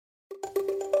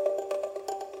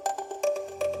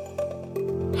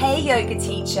Hey yoga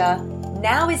teacher,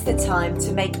 now is the time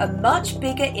to make a much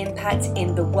bigger impact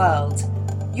in the world.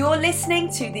 You're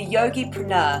listening to The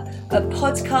Yogipreneur, a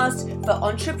podcast for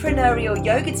entrepreneurial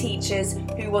yoga teachers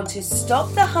who want to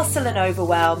stop the hustle and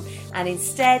overwhelm and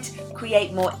instead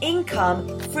create more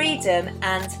income, freedom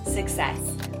and success.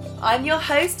 I'm your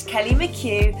host, Kelly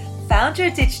McHugh, founder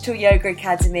of Digital Yoga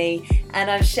Academy, and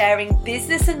I'm sharing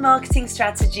business and marketing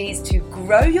strategies to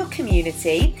grow your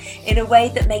community in a way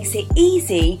that makes it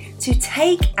easy to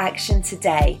take action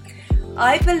today.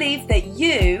 I believe that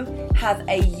you have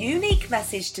a unique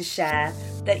message to share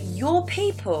that your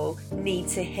people need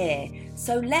to hear.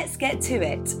 So let's get to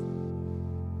it.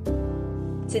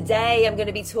 Today, I'm going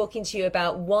to be talking to you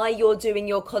about why you're doing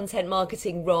your content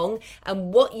marketing wrong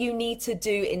and what you need to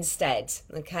do instead.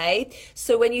 Okay?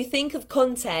 So when you think of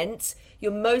content,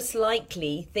 you're most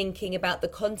likely thinking about the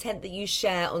content that you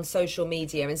share on social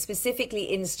media, and specifically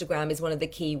Instagram is one of the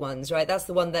key ones, right? That's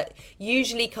the one that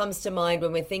usually comes to mind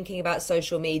when we're thinking about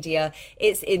social media.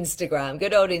 It's Instagram,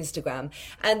 good old Instagram.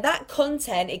 And that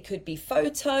content, it could be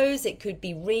photos, it could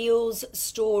be reels,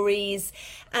 stories.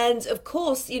 And of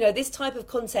course, you know, this type of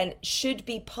content should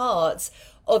be part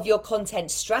of your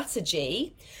content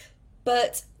strategy.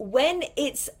 But when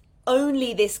it's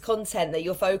only this content that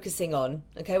you're focusing on,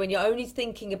 okay, when you're only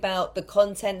thinking about the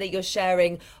content that you're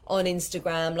sharing on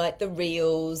Instagram, like the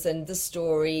reels and the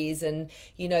stories and,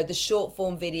 you know, the short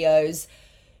form videos,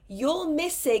 you're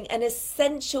missing an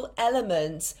essential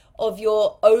element of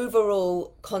your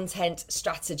overall content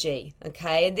strategy,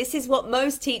 okay? And this is what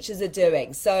most teachers are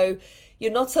doing. So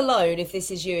you're not alone if this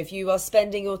is you. If you are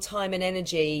spending your time and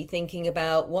energy thinking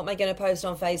about what am I going to post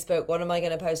on Facebook, what am I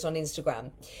going to post on Instagram?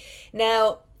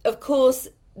 Now, of course,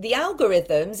 the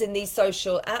algorithms in these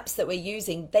social apps that we're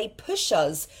using, they push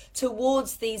us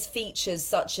towards these features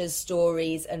such as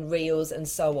stories and reels and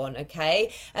so on,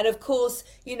 okay? And of course,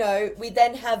 you know, we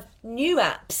then have new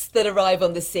apps that arrive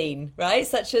on the scene, right?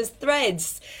 Such as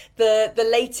Threads, the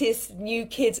latest new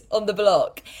kid on the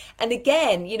block. And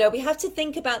again, you know, we have to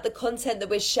think about the content that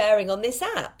we're sharing on this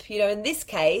app. You know, in this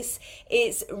case,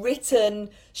 it's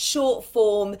written short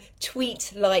form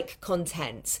tweet-like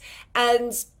content.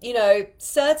 And, you know,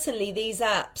 certainly these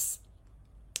apps,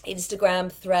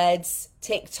 Instagram, Threads,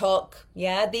 TikTok,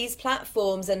 yeah, these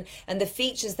platforms and the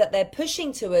features that they're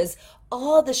pushing to us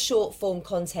are the short form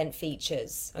content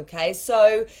features, okay?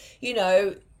 So, you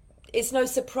know, it's no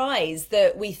surprise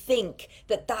that we think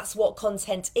that that's what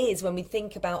content is when we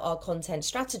think about our content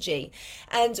strategy.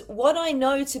 And what I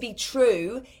know to be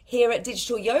true here at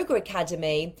Digital Yoga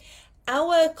Academy,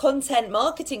 our content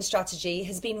marketing strategy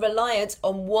has been reliant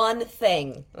on one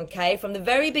thing, okay? From the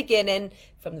very beginning,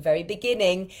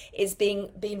 it's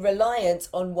been reliant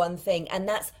on one thing, and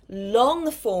that's long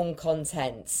form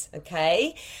content,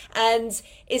 okay? And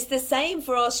it's the same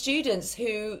for our students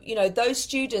who, you know, those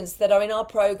students that are in our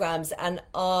programs and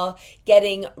are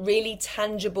getting really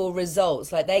tangible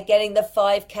results, like they're getting the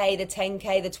 5K, the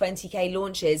 10K, the 20K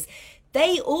launches.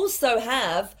 They also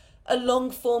have a long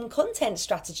form content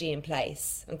strategy in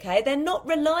place, okay? They're not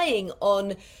relying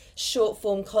on short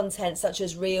form content such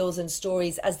as reels and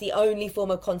stories as the only form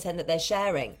of content that they're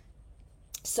sharing.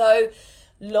 So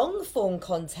long form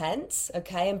content,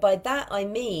 okay, and by that I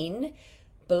mean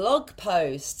blog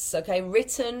posts, okay,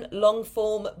 written long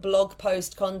form blog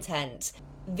post content,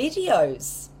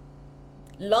 videos,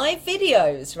 live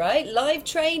videos, right? Live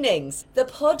trainings, the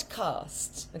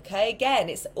podcast, okay? Again,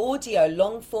 it's audio,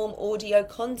 long form audio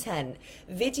content.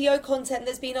 Video content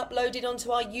that's been uploaded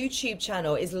onto our YouTube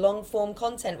channel is long form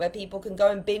content where people can go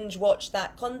and binge watch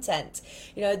that content.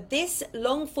 You know, this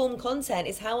long form content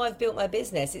is how I've built my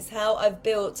business. It's how I've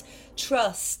built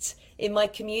trust in my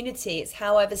community. It's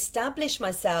how I've established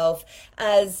myself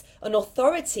as an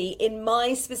authority in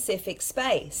my specific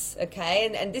space,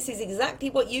 okay? And this is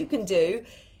exactly what you can do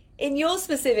in your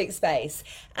specific space.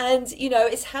 And, you know,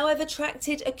 it's how I've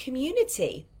attracted a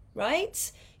community,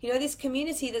 right? You know, this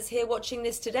community that's here watching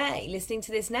this today, listening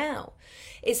to this now,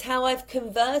 is how I've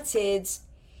converted,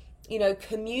 you know,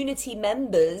 community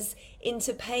members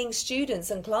into paying students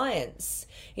and clients.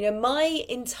 You know, my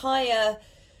entire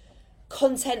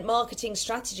content marketing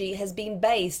strategy has been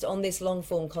based on this long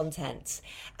form content.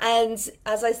 And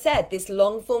as I said, this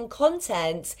long form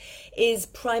content is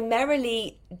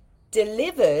primarily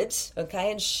delivered,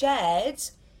 okay, and shared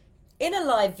in a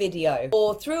live video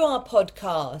or through our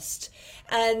podcast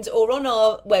and or on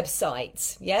our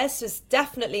website. Yes, it's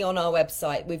definitely on our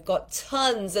website. We've got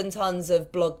tons and tons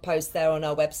of blog posts there on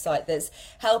our website that's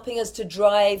helping us to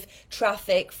drive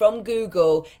traffic from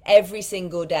Google every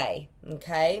single day.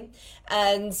 Okay.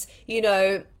 And, you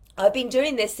know, I've been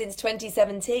doing this since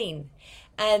 2017.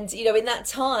 And, in that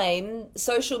time,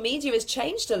 social media has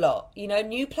changed a lot.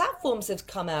 New platforms have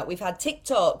come out. We've had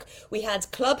TikTok, we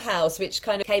had Clubhouse, which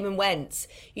kind of came and went.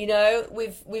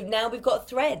 We've got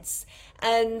Threads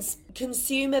and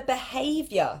consumer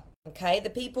behavior. Okay, the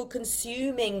people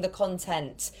consuming the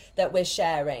content that we're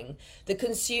sharing, the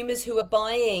consumers who are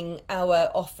buying our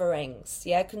offerings,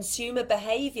 consumer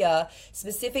behavior,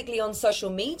 specifically on social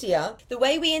media, the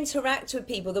way we interact with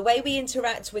people, the way we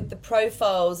interact with the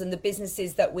profiles and the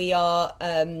businesses that we are,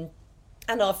 and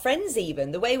our friends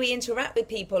even, the way we interact with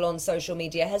people on social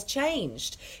media has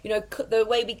changed. The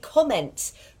way we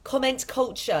comment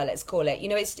culture, let's call it,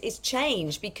 it's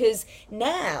changed because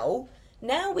now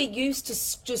we're used to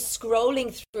just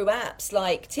scrolling through apps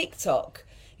like TikTok,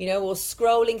 or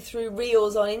scrolling through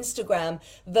reels on Instagram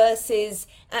versus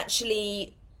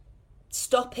actually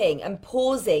stopping and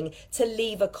pausing to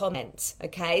leave a comment.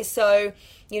 Okay, so,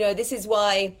 this is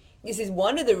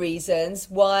one of the reasons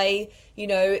why,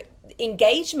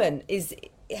 engagement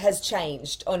has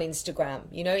changed on Instagram.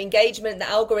 Engagement, the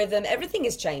algorithm, everything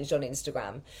has changed on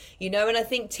Instagram. And I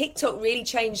think TikTok really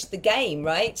changed the game,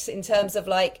 right? In terms of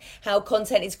like how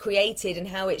content is created and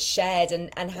how it's shared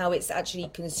and how it's actually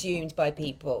consumed by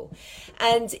people.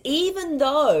 And even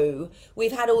though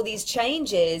we've had all these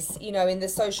changes, in the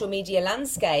social media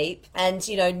landscape and,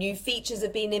 new features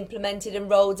have been implemented and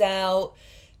rolled out,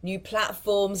 new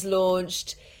platforms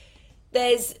launched,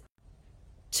 there's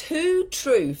two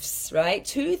truths, right?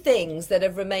 Two things that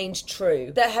have remained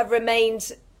true, that have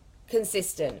remained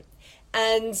consistent.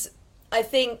 And I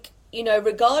think,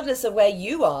 regardless of where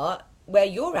you're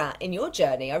at in your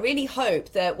journey, I really hope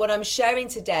that what I'm sharing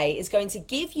today is going to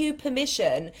give you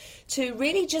permission to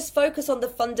really just focus on the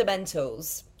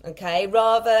fundamentals, okay?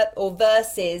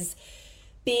 Versus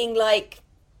being like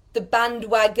the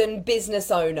bandwagon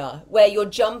business owner, where you're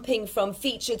jumping from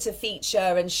feature to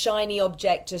feature and shiny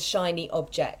object to shiny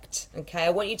object. Okay, I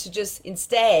want you to just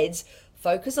instead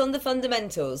focus on the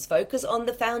fundamentals, focus on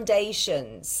the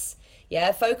foundations.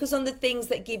 Focus on the things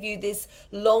that give you this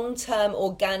long-term,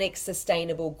 organic,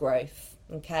 sustainable growth.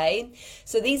 Okay,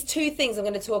 so these two things I'm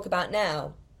going to talk about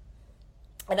now.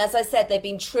 And as I said, they've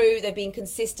been true, they've been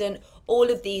consistent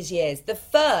all of these years. The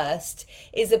first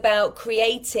is about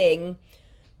creating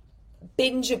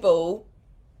bingeable,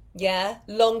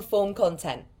 long form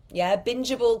content.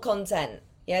 Bingeable content.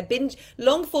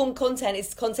 Long form content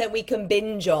is content we can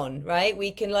binge on, right? We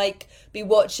can be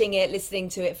watching it, listening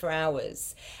to it for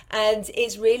hours. And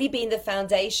it's really been the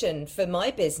foundation for my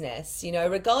business,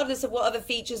 regardless of what other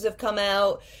features have come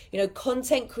out,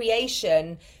 content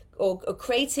creation or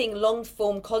creating long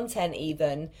form content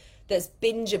even that's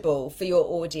bingeable for your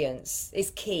audience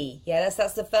is key.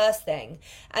 That's the first thing.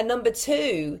 And number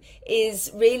two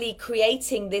is really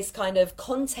creating this kind of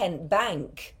content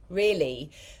bank,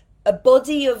 really a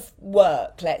body of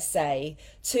work, let's say,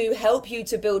 to help you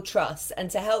to build trust and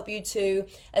to help you to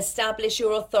establish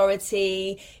your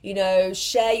authority,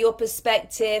 share your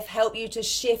perspective, help you to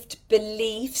shift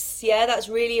beliefs. That's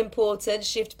really important,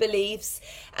 shift beliefs,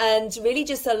 and really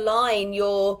just align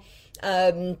your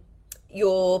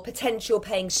potential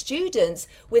paying students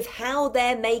with how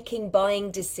they're making buying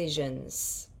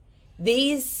decisions.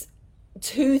 These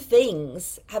two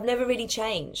things have never really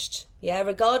changed,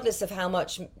 regardless of how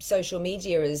much social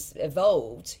media has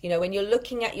evolved. When you're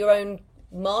looking at your own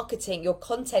marketing, your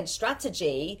content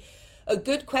strategy, a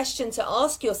good question to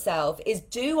ask yourself is,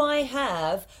 do I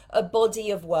have a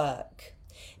body of work?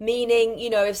 Meaning,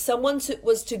 if someone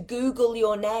was to Google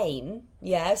your name,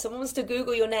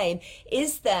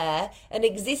 is there an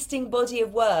existing body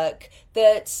of work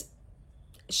that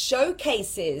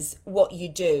showcases what you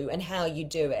do and how you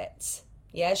do it?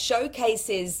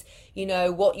 Showcases,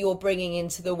 what you're bringing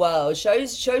into the world,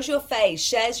 shows your face,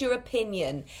 shares your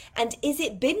opinion, and is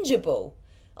it bingeable?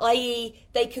 I.e.,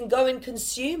 they can go and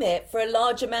consume it for a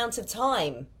large amount of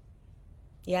time.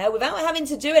 Without having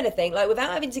to do anything,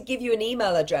 without having to give you an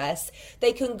email address,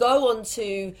 they can go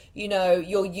onto,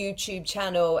 your YouTube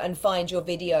channel and find your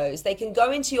videos. They can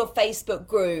go into your Facebook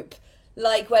group,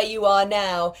 like where you are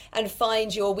now, and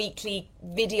find your weekly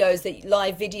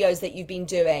live videos that you've been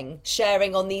doing,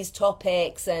 sharing on these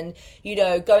topics, and,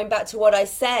 going back to what I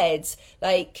said,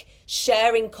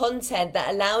 sharing content that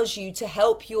allows you to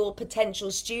help your potential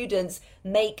students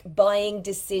make buying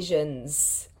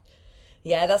decisions.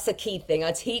 That's a key thing.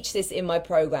 I teach this in my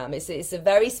program. It's a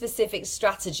very specific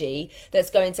strategy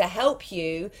that's going to help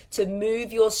you to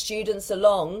move your students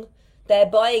along their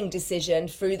buying decision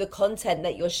through the content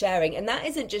that you're sharing. And that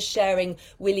isn't just sharing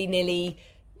willy-nilly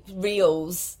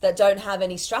reels that don't have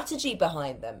any strategy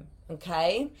behind them.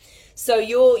 Okay, so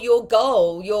your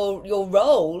goal, your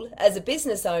role as a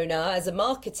business owner, as a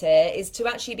marketer, is to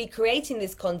actually be creating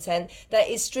this content that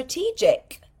is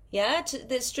strategic. Yeah,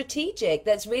 that's strategic,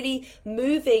 that's really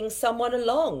moving someone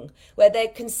along, where they're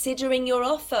considering your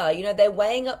offer, they're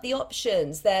weighing up the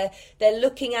options, they're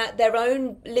looking at their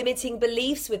own limiting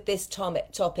beliefs with this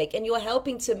topic, and you're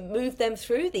helping to move them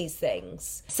through these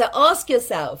things. So ask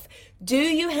yourself, do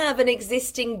you have an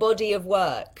existing body of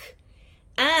work?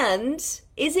 And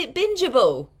is it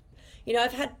bingeable?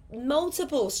 I've had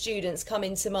multiple students come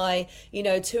into my,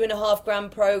 2.5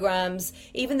 grand programs,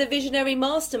 even the Visionary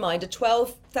Mastermind, a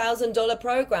 $12,000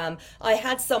 program. I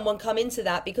had someone come into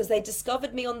that because they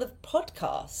discovered me on the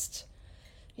podcast.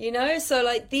 So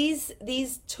like this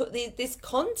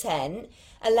content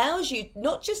allows you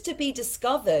not just to be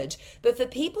discovered, but for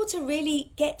people to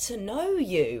really get to know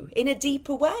you in a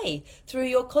deeper way through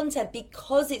your content,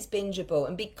 because it's bingeable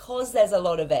and because there's a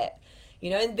lot of it.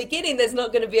 In the beginning, there's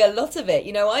not going to be a lot of it.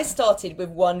 I started with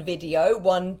one video,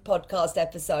 one podcast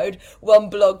episode, one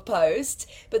blog post.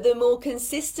 But the more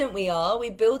consistent we are,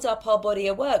 we build up our body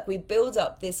of work. We build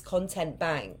up this content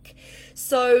bank.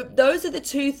 So those are the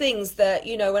two things that,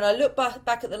 when I look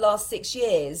back at the last 6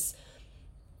 years,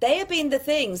 they have been the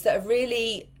things that have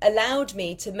really allowed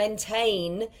me to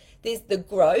maintain the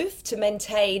growth, to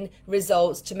maintain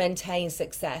results, to maintain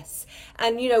success.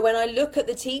 And when I look at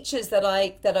the teachers that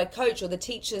I coach, or the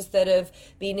teachers that have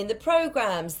been in the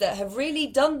programs that have really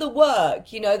done the work,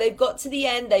 they've got to the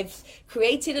end, they've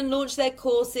created and launched their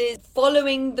courses,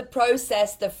 following the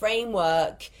process, the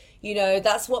framework.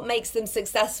 That's what makes them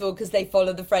successful, because they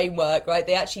follow the framework, right?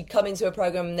 They actually come into a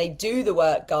program and they do the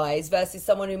work, guys, versus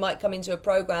someone who might come into a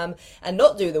program and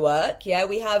not do the work. Yeah,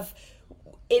 we have,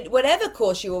 in whatever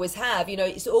course you always have,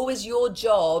 it's always your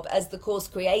job as the course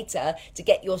creator to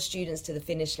get your students to the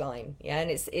finish line. Yeah,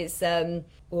 and it's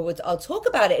well, I'll talk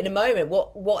about it in a moment.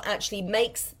 What actually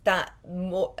makes that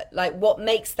more, like, what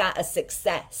makes that a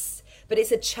success? But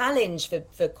it's a challenge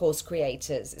for course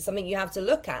creators. It's something you have to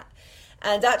look at.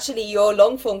 And actually your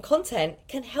long form content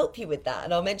can help you with that.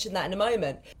 And I'll mention that in a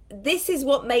moment. This is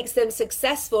what makes them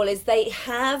successful, is they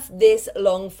have this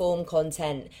long form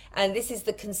content. And this is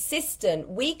the consistent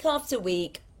week after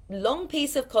week, long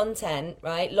piece of content,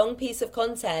 right? Long piece of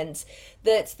content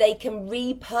that they can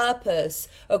repurpose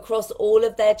across all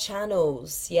of their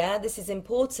channels. Yeah, this is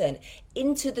important,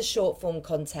 into the short form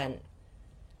content.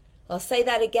 I'll say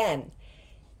that again.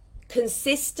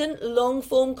 Consistent long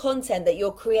form content that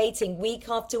you're creating week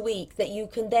after week, that you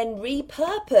can then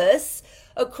repurpose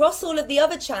across all of the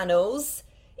other channels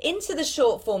into the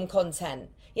short form content.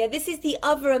 Yeah, this is the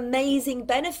other amazing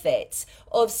benefit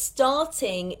of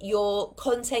starting your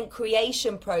content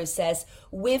creation process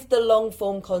with the long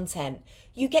form content.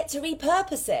 You get to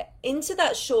repurpose it into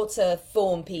that shorter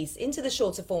form piece, into the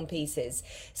shorter form pieces.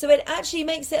 So it actually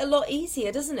makes it a lot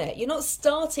easier, doesn't it? You're not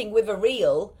starting with a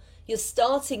reel. You're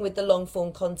starting with the long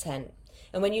form content.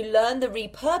 And when you learn the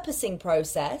repurposing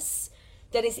process,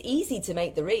 then it's easy to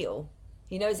make the reel.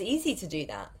 It's easy to do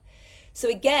that. So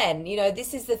again,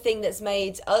 this is the thing that's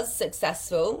made us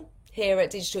successful here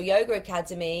at Digital Yoga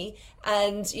Academy.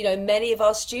 And, many of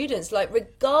our students, like,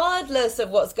 regardless of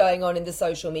what's going on in the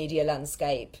social media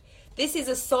landscape, this is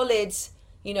a solid,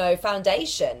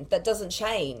 foundation that doesn't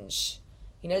change.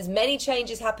 There's many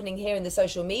changes happening here in the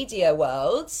social media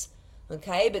world.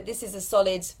 Okay, but this is a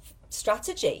solid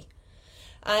strategy.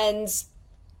 And,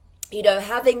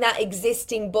 having that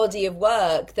existing body of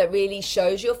work that really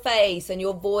shows your face and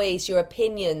your voice, your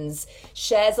opinions,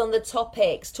 shares on the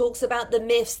topics, talks about the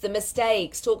myths, the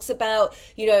mistakes, talks about,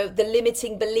 the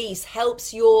limiting beliefs,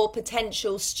 helps your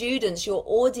potential students, your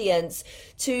audience,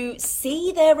 to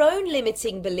see their own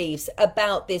limiting beliefs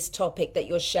about this topic that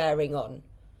you're sharing on.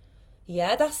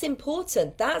 Yeah, that's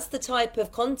important. That's the type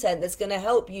of content that's going to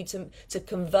help you to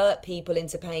convert people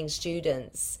into paying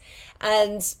students.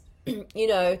 And,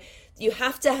 you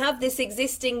have to have this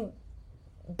existing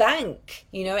bank.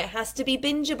 It has to be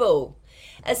bingeable.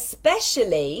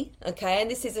 Especially, okay, and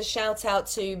this is a shout out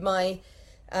to my,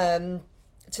 to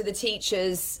the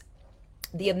teachers,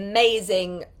 the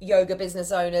amazing yoga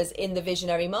business owners in the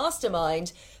Visionary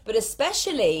Mastermind, but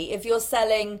especially if you're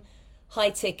selling high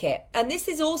ticket. And this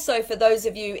is also for those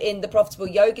of you in the Profitable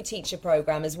Yoga Teacher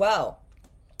program as well.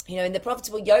 You know, in the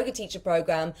Profitable Yoga Teacher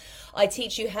program, I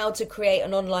teach you how to create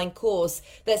an online course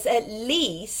that's at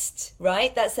least,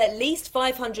 right? That's at least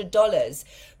 $500.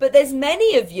 But there's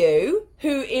many of you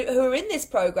who are in this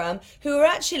program who are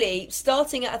actually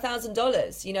starting at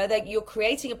 $1,000. You know, that you're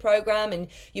creating a program and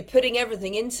you're putting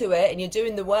everything into it and you're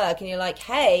doing the work and you're like,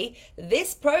 hey,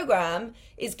 this program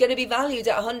is going to be valued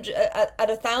at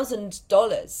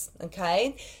 $1,000.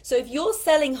 Okay, so if you're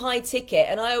selling high ticket,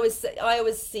 and I always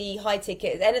see high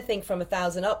ticket as anything from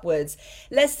 1,000 upwards.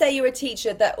 Let's say you're a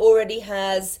teacher that already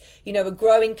has, you know, a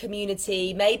growing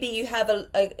community. Maybe you have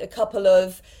a couple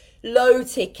of low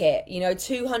ticket, you know,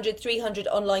 200, 300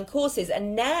 online courses,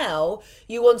 and now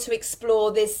you want to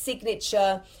explore this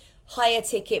signature higher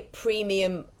ticket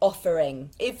premium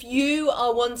offering. If you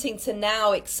are wanting to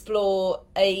now explore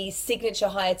a signature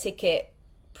higher ticket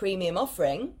premium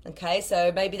offering, okay,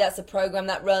 so maybe that's a program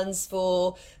that runs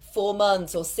for 4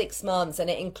 months or 6 months, and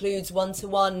it includes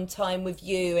one-to-one time with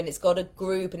you, and it's got a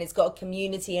group and it's got a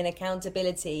community and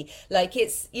accountability. Like,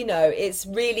 it's, you know, it's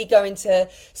really going to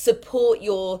support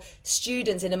your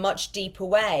students in a much deeper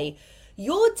way.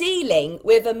 You're dealing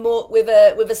with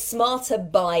a smarter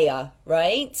buyer,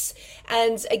 right?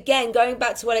 And again, going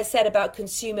back to what I said about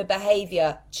consumer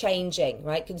behavior changing,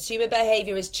 right? Consumer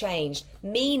behavior has changed,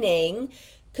 meaning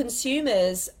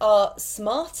consumers are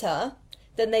smarter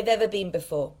than they've ever been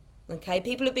before. Okay,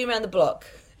 people have been around the block.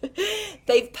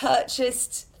 They've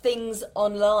purchased things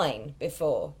online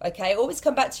before. Okay, always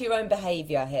come back to your own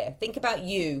behavior here. Think about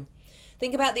you.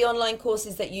 Think about the online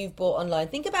courses that you've bought online.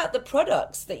 Think about the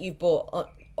products that you've bought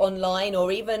online,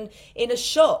 or even in a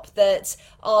shop that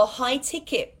are high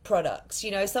ticket products,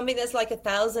 you know, something that's like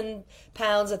 £1,000,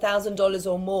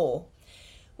 $1,000 or more.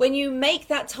 When you make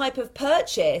that type of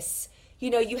purchase, you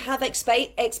know, you have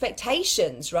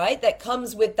expectations, right? That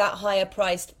comes with that higher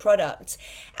priced product.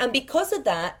 And because of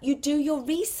that, you do your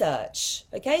research,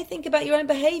 okay? Think about your own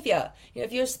behavior. You know,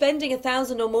 if you're spending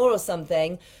 1,000 or more or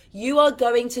something, you are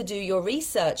going to do your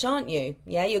research, aren't you?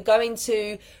 Yeah, you're going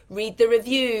to read the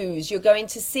reviews. You're going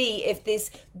to see if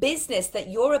this business that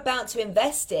you're about to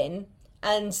invest in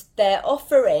and their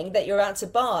offering that you're about to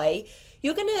buy,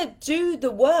 you're going to do the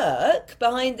work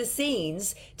behind the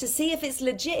scenes to see if it's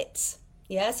legit.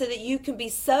 Yeah, so that you can be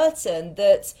certain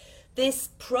that this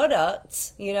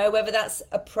product, you know, whether that's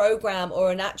a program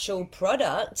or an actual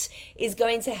product, is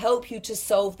going to help you to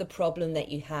solve the problem that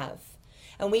you have.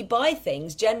 And we buy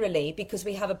things generally because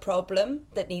we have a problem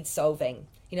that needs solving.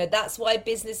 You know, that's why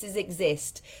businesses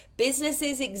exist.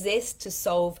 Businesses exist to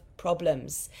solve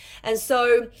problems. And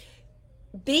so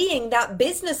being that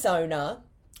business owner,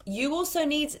 you also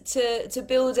need to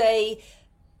build a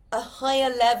higher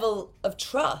level of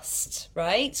trust,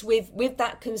 right, with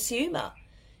that consumer.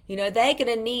 You know, they're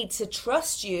going to need to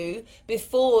trust you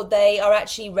before they are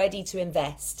actually ready to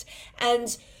invest.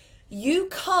 And you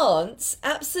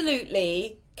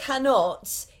absolutely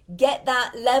cannot get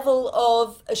that level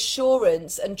of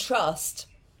assurance and trust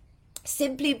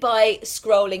simply by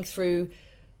scrolling through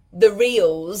the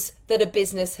reels that a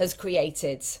business has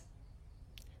created.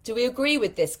 Do we agree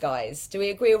with this, guys? Do we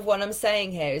agree with what I'm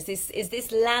saying here? Is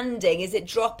this landing? Is it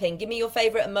dropping? Give me your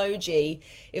favorite emoji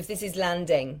if this is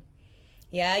landing.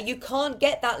 Yeah, you can't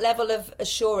get that level of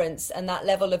assurance and that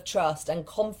level of trust and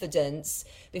confidence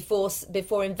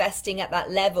before investing at that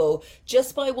level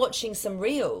just by watching some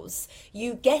reels.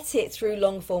 You get it through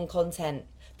long form content,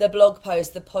 the blog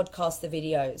posts, the podcast, the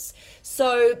videos.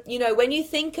 So, you know, when you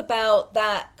think about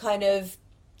that kind of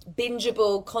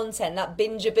bingeable content, that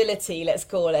bingeability, let's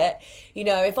call it, you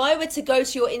know, if I were to go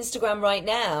to your Instagram right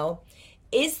now,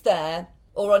 is there,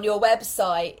 or on your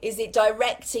website, is it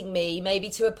directing me maybe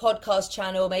to a podcast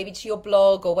channel, maybe to your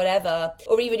blog or whatever,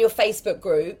 or even your Facebook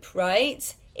group,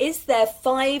 right? Is there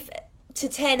 5 to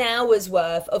 10 hours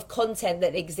worth of content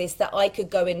that exists that I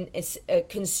could go and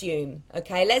consume?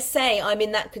 Okay, let's say I'm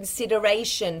in that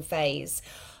consideration phase.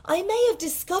 I may have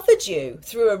discovered you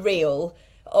through a reel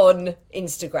on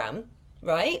Instagram,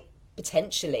 right?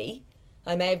 Potentially.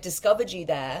 I may have discovered you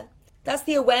there. That's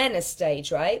the awareness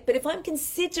stage, right? But if I'm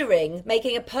considering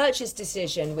making a purchase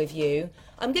decision with you,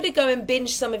 I'm going to go and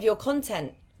binge some of your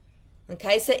content.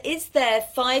 Okay, so is there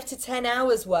 5 to 10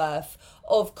 hours worth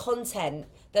of content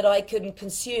that I can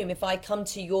consume if I come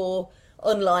to your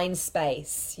online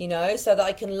space, you know, so that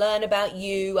I can learn about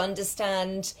you,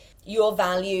 understand your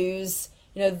values,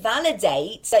 you know,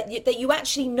 validate that you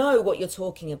actually know what you're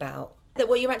talking about, that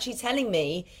what you're actually telling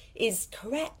me is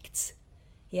correct.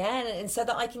 Yeah, and so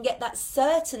that I can get that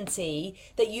certainty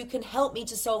that you can help me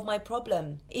to solve my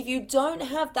problem. If you don't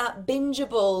have that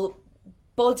bingeable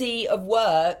body of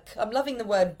work, I'm loving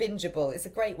the word bingeable, it's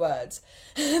a great word,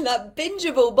 that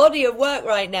bingeable body of work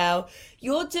right now,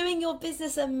 you're doing your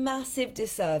business a massive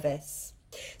disservice.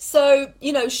 So,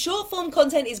 short form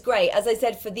content is great, as I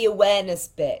said, for the awareness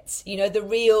bit, the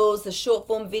reels, the short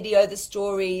form video, the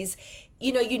stories.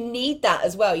 You need that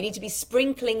as well. You need to be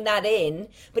sprinkling that in,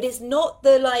 but it's not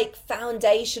the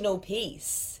foundational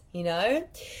piece,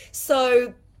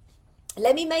 So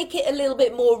let me make it a little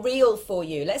bit more real for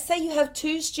you. Let's say you have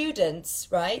two students,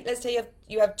 right? Let's say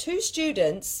you have two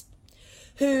students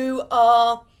who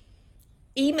are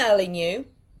emailing you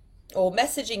or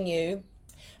messaging you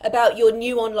about your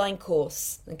new online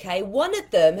course, okay? One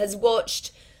of them has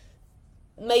watched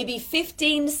maybe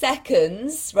 15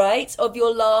 seconds, right, of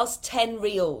your last 10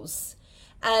 reels.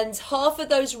 And half of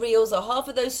those reels or half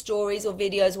of those stories or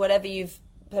videos, whatever you've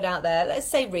put out there, let's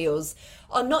say reels,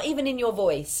 are not even in your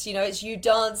voice. It's you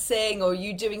dancing or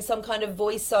you doing some kind of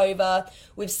voiceover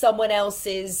with someone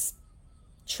else's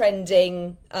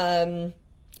trending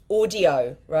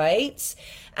audio, right?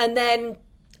 And then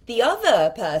the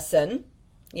other person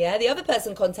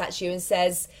contacts you and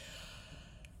says,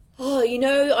 oh,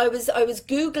 I was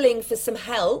Googling for some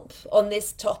help on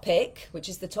this topic, which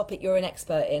is the topic you're an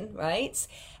expert in, right?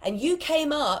 And you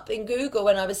came up in Google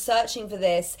when I was searching for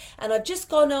this, and I've just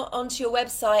gone onto your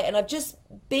website and I've just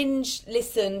binge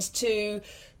listened to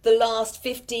the last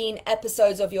 15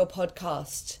 episodes of your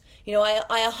podcast.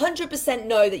 I 100%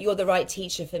 know that you're the right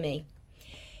teacher for me.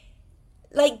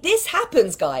 This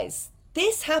happens, guys.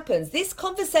 This happens. This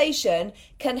conversation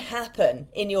can happen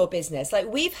in your business.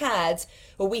 We have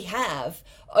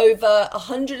over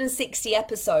 160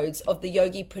 episodes of the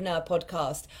Yogipreneur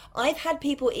podcast. I've had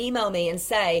people email me and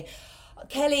say,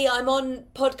 Kelly, I'm on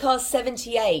podcast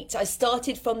 78. I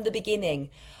started from the beginning.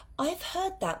 I've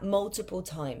heard that multiple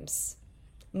times.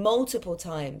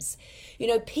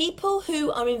 People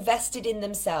who are invested in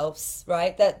themselves,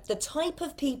 right? That the type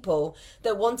of people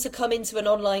that want to come into an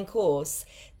online course,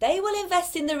 they will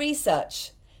invest in the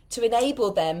research to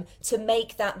enable them to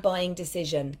make that buying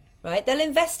decision, right? They'll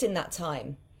invest in that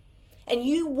time. And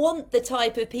you want the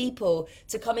type of people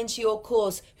to come into your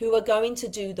course who are going to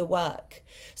do the work.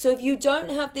 So if you don't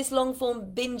have this long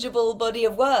form bingeable body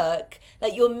of work,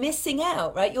 you're missing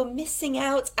out, right? You're missing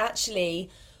out actually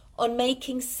on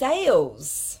making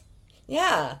sales.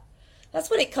 Yeah, that's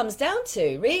what it comes down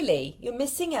to, really. You're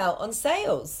missing out on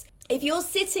sales. If you're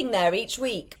sitting there each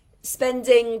week,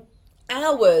 spending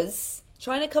hours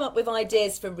trying to come up with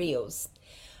ideas for reels,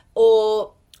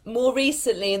 or more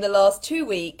recently in the last 2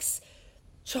 weeks,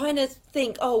 trying to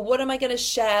think, what am I going to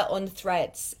share on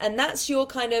Threads? And that's your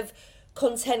kind of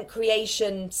content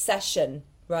creation session,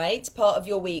 right? Part of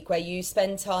your week where you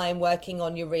spend time working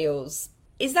on your reels.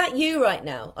 Is that you right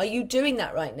now? Are you doing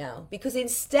that right now? Because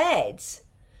instead,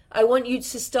 I want you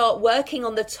to start working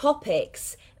on the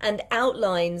topics and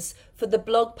outlines for the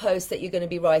blog post that you're going to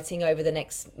be writing over the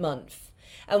next month,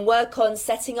 and work on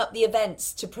setting up the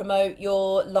events to promote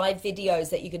your live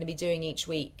videos that you're going to be doing each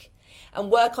week,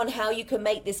 and work on how you can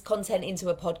make this content into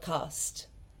a podcast.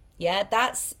 Yeah,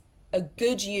 that's a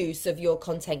good use of your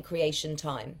content creation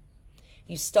time.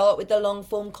 You start with the long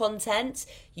form content,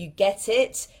 you get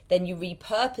it, then you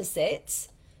repurpose it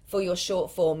for your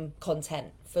short form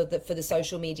content for the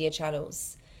social media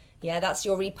channels. Yeah, that's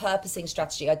your repurposing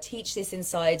strategy. I teach this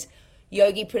inside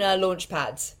Yogipreneur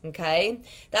Launchpad, okay?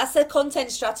 That's a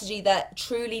content strategy that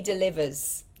truly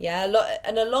delivers. Yeah,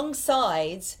 and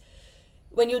alongside,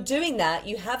 when you're doing that,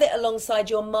 you have it alongside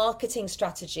your marketing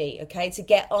strategy, okay, to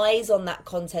get eyes on that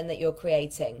content that you're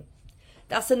creating.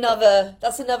 That's another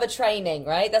training,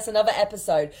 right? That's another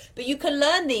episode. But you can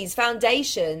learn these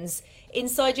foundations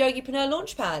inside Yogipreneur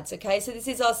Launchpad, okay? So this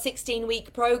is our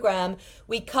 16-week program.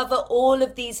 We cover all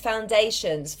of these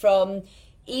foundations, from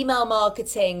email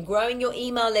marketing, growing your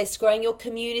email list, growing your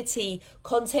community,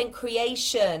 content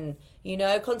creation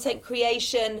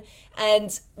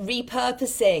and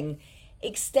repurposing,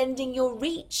 extending your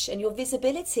reach and your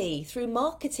visibility through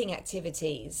marketing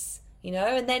activities.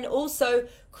 And then also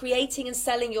creating and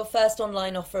selling your first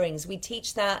online offerings. We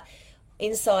teach that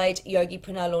inside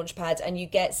Yogipreneur Launchpad, and you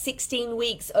get 16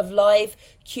 weeks of live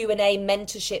Q&A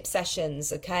mentorship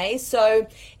sessions, okay? So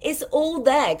it's all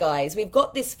there, guys. We've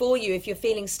got this for you if you're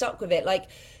feeling stuck with it.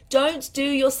 Don't do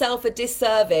yourself a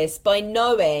disservice by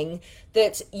knowing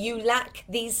that you lack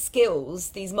these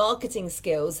skills, these marketing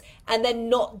skills, and then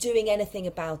not doing anything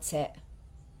about it.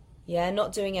 Yeah,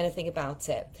 not doing anything about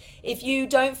it. If you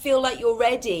don't feel like you're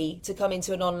ready to come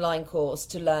into an online course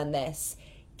to learn this,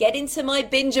 get into my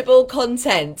bingeable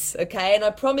content, okay? And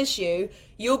I promise you,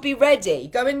 you'll be ready.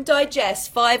 Go and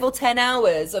digest 5 or 10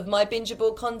 hours of my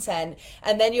bingeable content,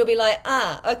 and then you'll be like,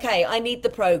 okay, I need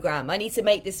the program. I need to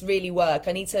make this really work.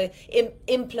 I need to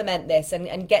implement this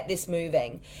and get this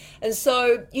moving. And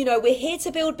so, we're here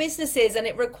to build businesses, and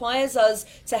it requires us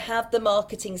to have the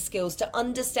marketing skills, to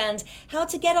understand how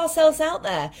to get ourselves out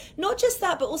there. Not just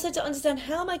that, but also to understand,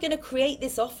 how am I going to create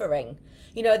this offering?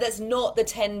 That's not the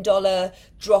 $10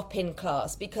 drop-in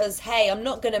class, because, hey, I'm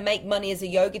not going to make money as a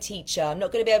yoga teacher. I'm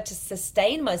not going to be able to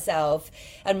sustain myself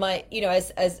and my,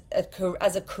 as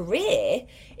a career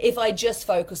if I just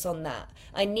focus on that.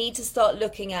 I need to start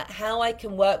looking at how I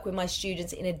can work with my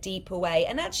students in a deeper way.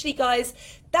 And actually, guys,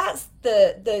 that's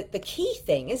the key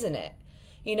thing, isn't it?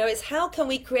 It's how can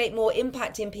we create more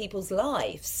impact in people's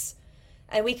lives?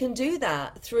 And we can do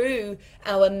that through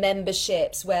our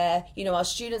memberships, where, our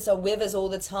students are with us all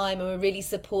the time and we're really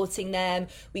supporting them.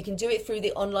 We can do it through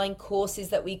the online courses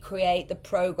that we create, the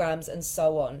programs, and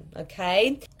so on.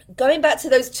 Okay. Going back to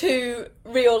those 2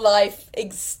 real life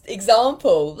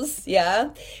examples,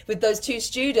 with those 2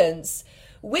 students,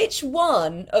 which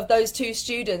one of those 2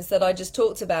 students that I just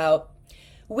talked about,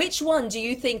 which one do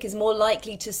you think is more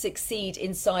likely to succeed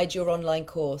inside your online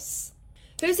course?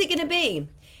 Who's it going to be?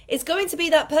 It's going to be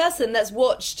that person that's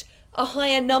watched a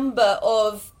higher number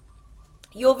of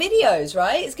your videos,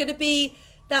 right? It's going to be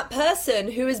that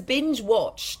person who has binge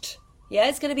watched. Yeah,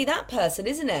 it's going to be that person,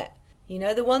 isn't it?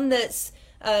 The one that's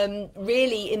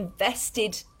really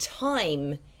invested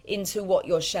time into what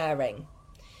you're sharing.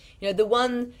 The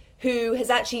one who has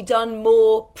actually done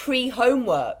more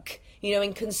pre-homework,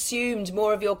 and consumed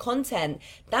more of your content.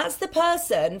 That's the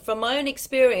person, from my own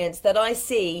experience, that I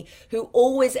see who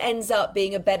always ends up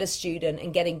being a better student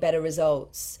and getting better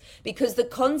results, because the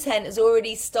content has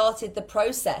already started the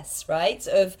process, right,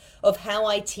 of how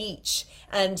I teach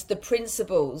and the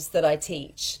principles that I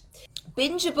teach.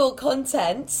 Bingeable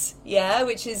content,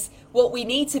 which is what we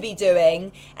need to be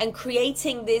doing, and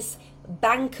creating this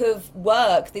bank of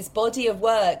work, this body of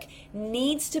work,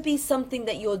 needs to be something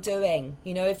that you're doing.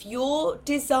 If your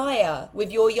desire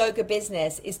with your yoga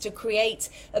business is to create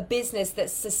a business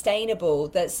that's sustainable,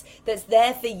 that's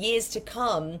there for years to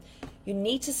come, you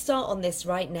need to start on this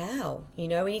right now. We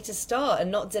need to start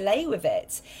and not delay with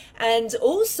it. And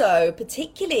also,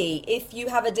 particularly if you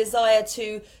have a desire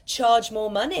to charge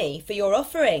more money for your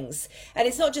offerings, and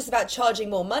it's not just about charging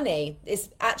more money, it's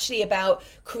actually about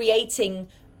creating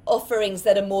offerings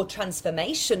that are more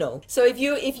transformational. So if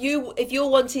you're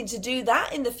wanting to do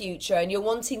that in the future, and you're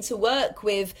wanting to work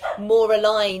with more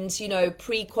aligned,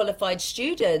 pre-qualified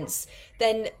students,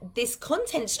 then this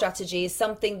content strategy is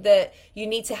something that you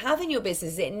need to have in your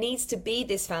business. It needs to be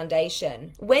this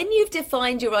foundation. When you've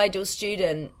defined your ideal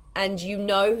student and you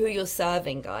know who you're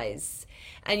serving, guys,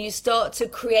 and you start to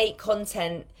create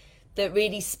content that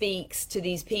really speaks to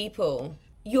these people,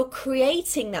 you're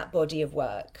creating that body of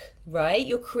work, right?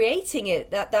 You're creating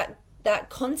it, that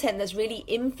content that's really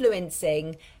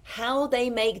influencing how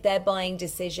they make their buying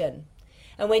decision.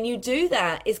 And when you do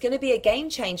that, it's going to be a game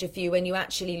changer for you when you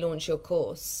actually launch your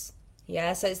course.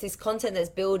 So it's this content that's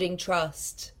building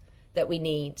trust that we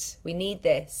need. We need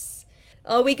this.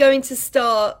 Are we going to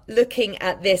start looking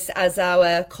at this as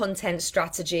our content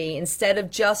strategy, instead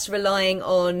of just relying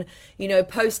on,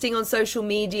 posting on social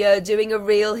media, doing a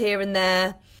reel here and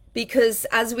there? Because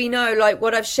as we know, like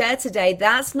what I've shared today,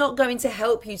 that's not going to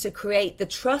help you to create the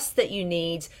trust that you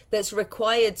need, that's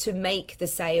required to make the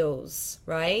sales,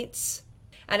 right?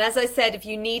 And as I said, if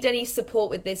you need any support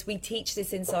with this, we teach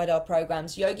this inside our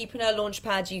programs. Yogipreneur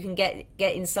Launchpad, you can get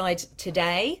inside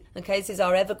today. Okay, this is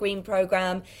our evergreen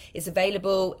program. It's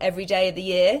available every day of the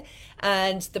year.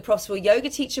 And the Profitable Yoga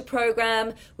Teacher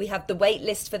program, we have the wait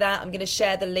list for that. I'm going to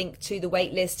share the link to the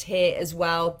wait list here as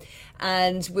well.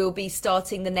 And we'll be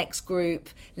starting the next group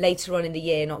later on in the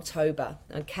year in October.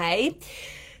 Okay.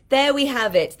 There we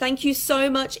have it. Thank you so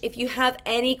much. If you have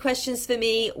any questions for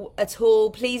me at all,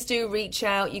 please do reach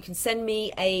out. You can send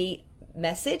me a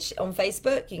message on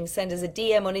Facebook. You can send us a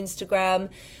DM on Instagram.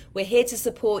 We're here to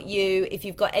support you. If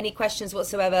you've got any questions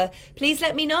whatsoever, please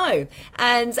let me know.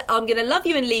 And I'm going to love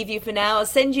you and leave you for now.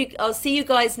 I'll see you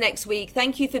guys next week.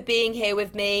 Thank you for being here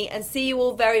with me, and see you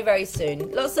all very, very soon.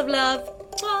 Lots of love.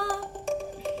 Mwah.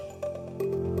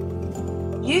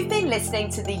 You've been listening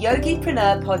to the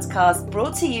Yogipreneur podcast,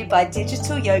 brought to you by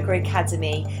Digital Yoga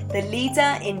Academy, the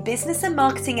leader in business and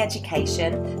marketing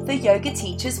education for yoga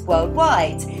teachers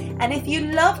worldwide. And if you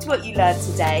loved what you learned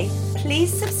today,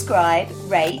 please subscribe,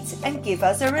 rate, and give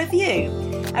us a review.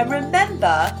 And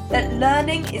remember that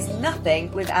learning is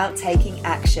nothing without taking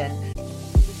action.